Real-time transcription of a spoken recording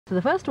So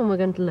the first one we're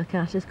going to look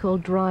at is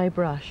called dry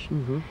brush.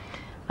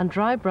 And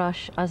dry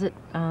brush, as its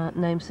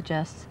name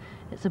suggests,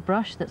 it's a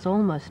brush that's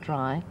almost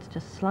dry, it's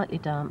just slightly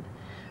damp,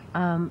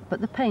 but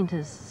the paint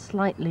is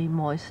slightly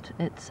moist.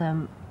 It's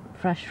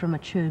fresh from a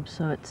tube,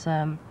 so it's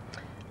a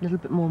little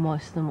bit more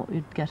moist than what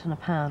you'd get in a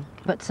pan.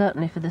 But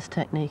certainly for this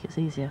technique it's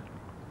easier.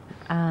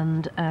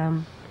 And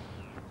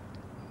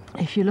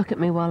if you look at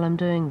me while I'm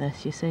doing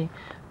this, you see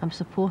I'm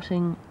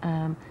supporting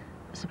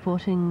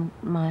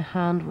my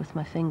hand with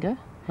my finger,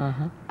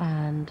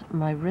 and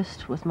my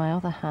wrist with my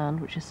other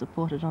hand, which is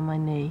supported on my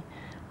knee,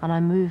 and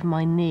I move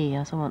my knee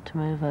as I want to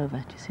move over.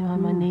 Do you see how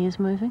my knee is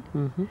moving?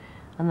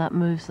 And that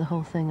moves the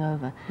whole thing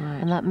over.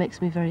 And that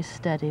makes me very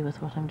steady with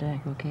what I'm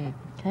doing. Okay.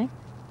 Okay?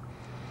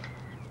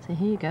 So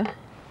here you go.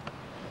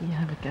 You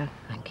have a go.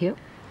 Thank you.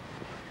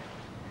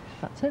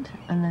 That's it.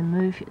 And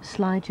then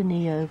slide your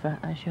knee over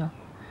as you're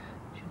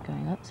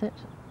going. That's it.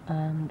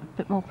 And a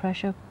bit more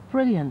pressure.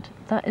 Brilliant.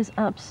 That is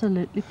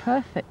absolutely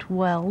perfect.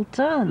 Well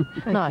done.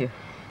 Thank you.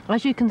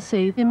 As you can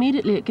see,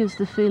 immediately it gives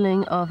the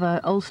feeling of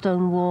an old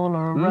stone wall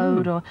or a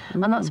road,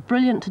 and that's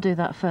brilliant to do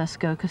that first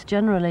go, because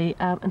generally,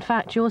 in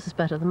fact, yours is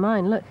better than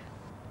mine. Look.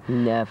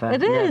 Never.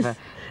 It is. Never.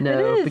 No,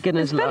 it is.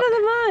 beginner's luck. It's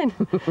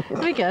better than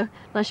mine. Here we go.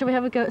 Now, shall we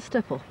have a go at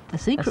stipple?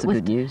 That's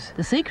good news.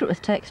 The secret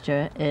with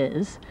texture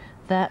is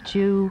that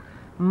you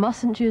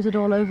mustn't use it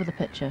all over the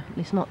picture, at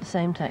least not the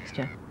same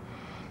texture.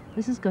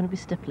 This is going to be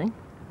stippling.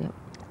 Yep.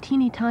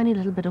 Teeny tiny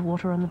little bit of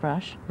water on the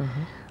brush.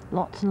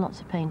 Lots and lots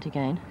of paint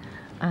again.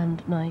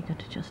 And now you're going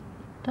to just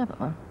dab it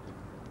on.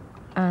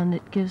 And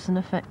it gives an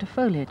effect of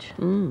foliage.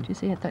 Do you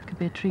see it? That could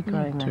be a tree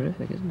growing there.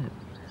 Terrific, isn't it?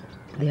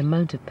 The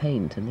amount of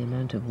paint and the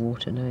amount of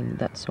water, knowing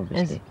that's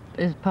obviously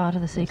is part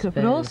of the secret,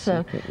 but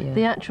also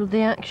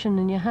the action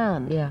in your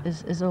hand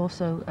is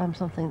also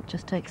something that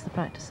just takes the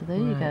practice. So there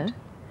you go.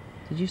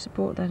 Did you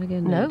support that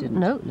again? No,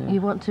 no.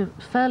 You want to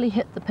fairly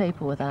hit the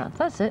paper with that.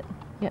 That's it.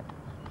 Yep.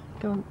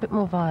 Go on, a bit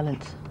more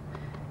violence.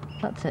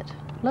 That's it.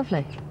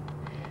 Lovely.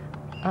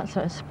 That's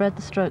right. Spread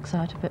the strokes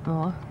out a bit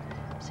more,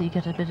 so you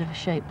get a bit of a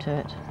shape to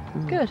it.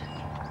 Good.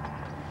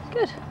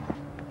 Good.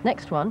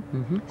 Next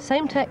one.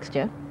 Same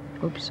texture.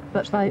 Oops.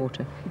 But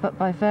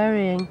by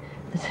varying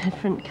the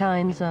different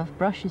kinds of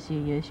brushes you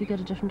use, you get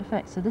a different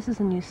effect. So this is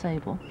a new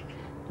sable,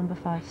 number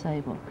 5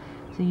 sable.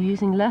 So you're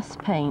using less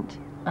paint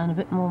and a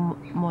bit more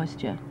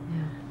moisture,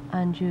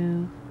 and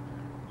you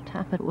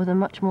tap it with a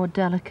much more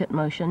delicate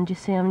motion. Do you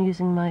see I'm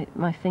using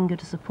my finger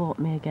to support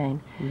me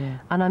again?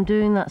 And I'm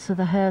doing that so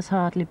the hairs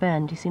hardly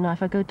bend. You see, now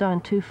if I go down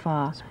too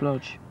far,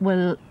 splodge.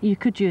 Well, you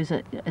could use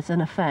it as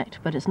an effect,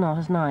 but it's not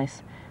as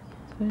nice.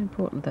 It's very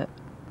important, that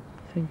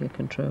finger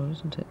control,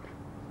 isn't it?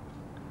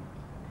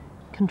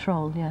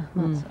 Control, yeah.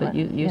 But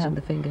using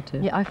the finger to...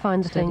 Yeah, I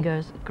find the finger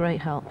is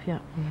great help, Yeah,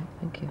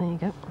 thank you. There you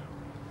go.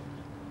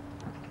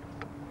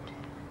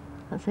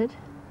 That's it.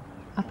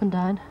 Up and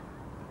down.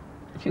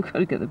 You've got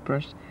to get the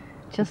brush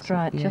just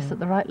right, just at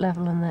the right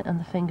level, and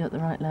the finger at the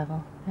right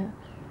level. Yeah.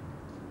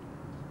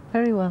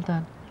 Very well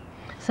done.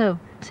 So,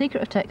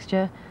 secret of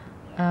texture,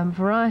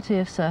 variety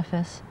of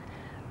surface,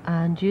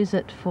 and use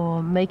it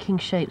for making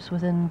shapes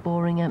within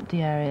boring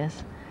empty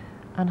areas,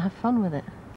 and have fun with it.